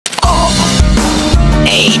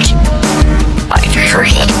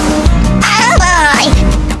free.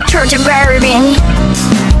 Try to bury me.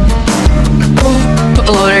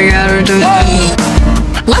 What are you gonna do?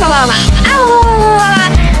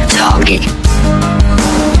 Doggy.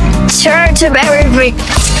 Try to bury me.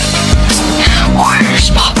 Where's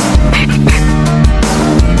Pop?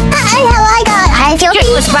 I feel it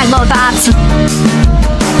was my low thoughts.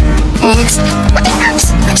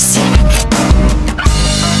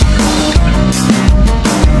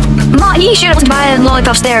 Ma, you should have buy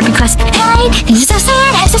lollipops there because hey, this is so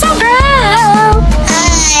sad, I'm so brown.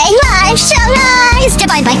 Life's so nice.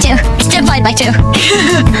 Divide by two. It's divide by two.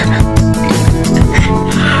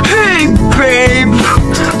 Hey, babe.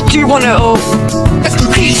 Do you want to?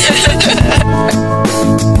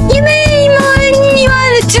 You mean you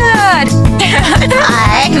want a turd?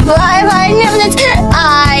 I fly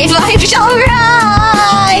so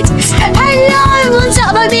right. Hello, what's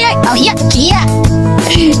up, my bear? Oh yeah.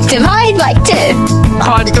 Divide by two.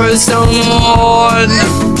 Hot goes someone.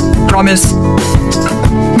 Promise.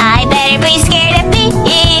 I better be scared of me.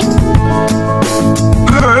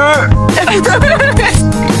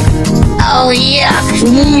 Oh yeah.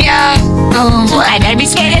 Oh, I better be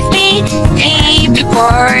scared of me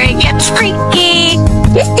before it gets freaky.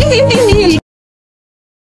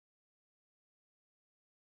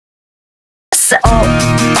 So,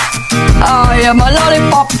 I am a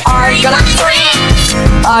lollipop.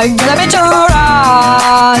 I'm gonna be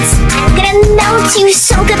Taurus. I'm gonna melt you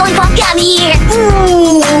so good, lollipop. Come here.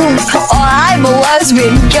 I'm a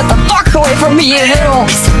lesbian. Get the fuck away from me, you little.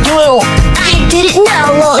 I didn't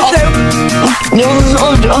know.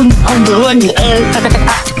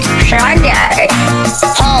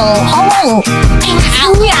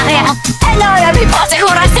 Hello, everybody who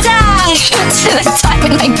I sang to the time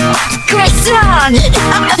in my great song.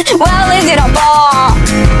 Well, is it a ball?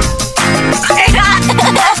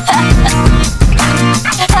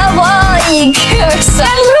 How are you,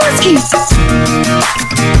 Kursan?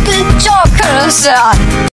 Good job, Kursan.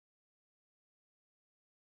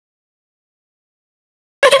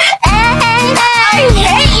 I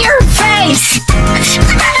hate your face.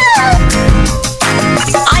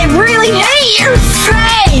 I really hate your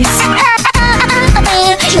face.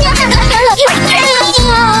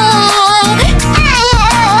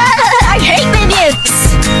 I hate minions.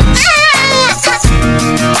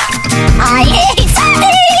 I hate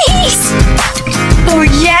zombies. Oh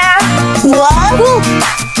yeah? What?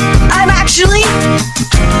 I'm actually.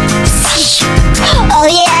 Oh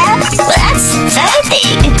yeah? That's something.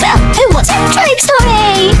 Well, it was a time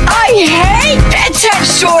story. I hate bedtime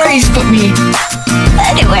stories, but me.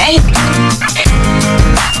 Anyway,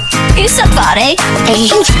 he's so funny.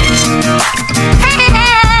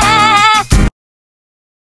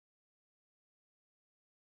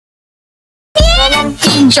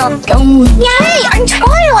 Yay, I'm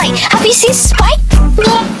Twilight. Have you seen Spike?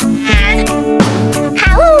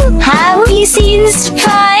 Have you seen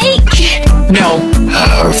Spike? No.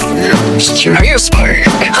 Are you Spike?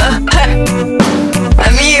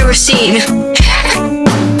 Have you ever seen?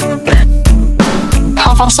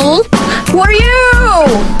 Fossil? Who are you?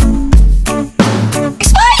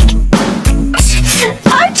 Spike!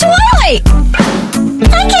 I'm Twilight!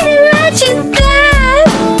 I can imagine that!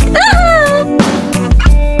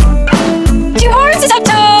 Two horses have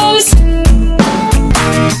toes!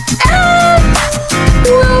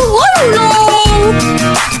 Well, I don't know!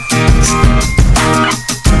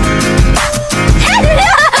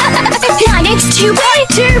 9 x 2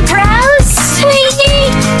 brows,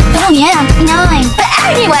 sweetie! Oh yeah, 9. But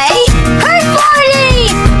anyway, her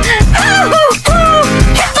party!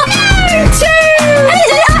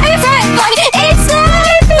 It's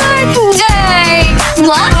my birthday!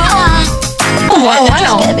 Wow! Wow.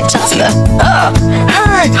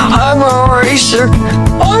 Hi, I'm a racer.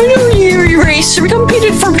 I know you, Eraser. We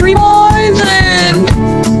competed for Dream Island.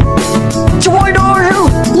 So why are you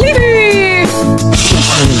leaving?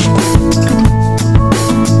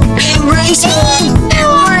 Eraser!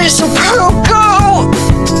 Eraser, go!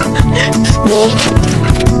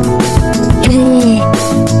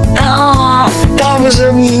 Oh, that was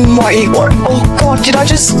a mighty one. Oh god, did I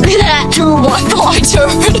just do one pointer?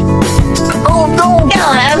 Oh no!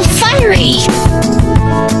 God, I'm fiery!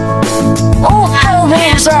 Oh, how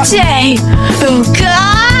man's that Say, oh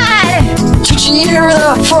God! Did you hear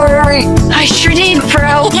that, fiery? I sure did,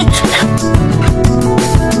 bro.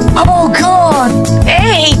 Oh god!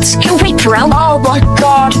 Hey, wait, bro. Oh my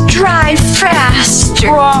god! Drive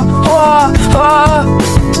faster.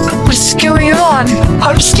 What's going on?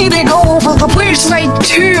 I'm skidding all over the place. I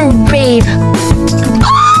do, babe.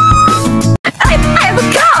 I'm a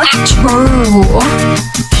god. True.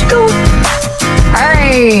 Go.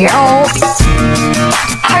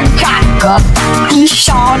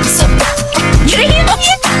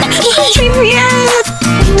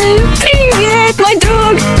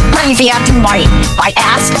 IV up to my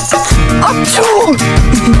ass. Up to.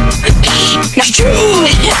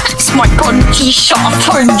 It's my crunchy soft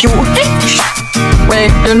on you.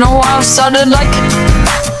 Wait, you know what I sounded like?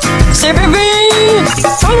 Say baby!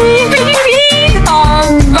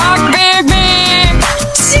 I'm back, baby!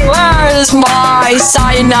 Where's my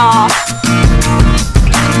sign up?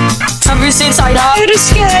 Have you seen sign up?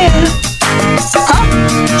 Huh?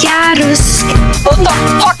 What the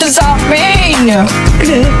fuck does that mean?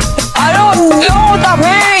 I don't know what that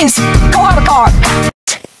means! Go have a car!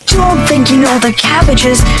 Don't think you know the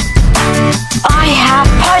cabbages. I have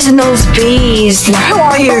poisonous bees. Who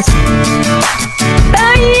are you?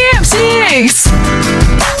 I am 6!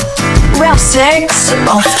 Well, 6?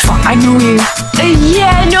 Oh fuck, I know you.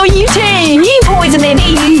 Yeah, no, you too. You poisoning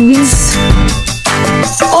bees.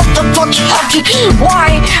 What the fuck happened?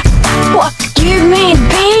 Why? What? You mean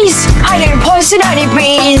bees? I didn't poison any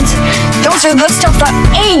bees. Those are the stuff that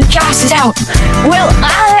gases out. Well,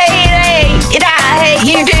 I hate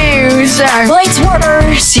you do, sir. Well, it's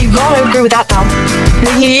worse. You gotta agree with that though.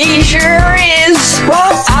 He sure is.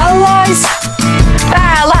 Well, allies,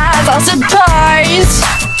 I suppose.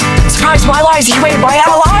 surprise my lies, you ain't my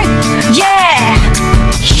ally. Yeah.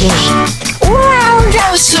 Wow, that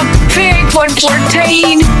was a big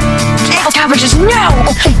 114. Evil cabbages, no!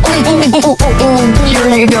 Here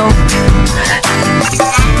you go.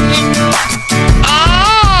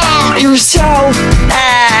 You're so...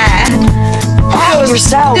 You're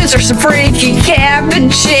so... Those are some freaky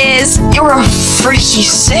cabbages. You're a freaky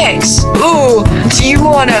 6. Ooh, do you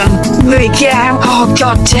wanna make out? Oh,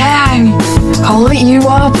 god dang. I'll eat you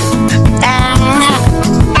up.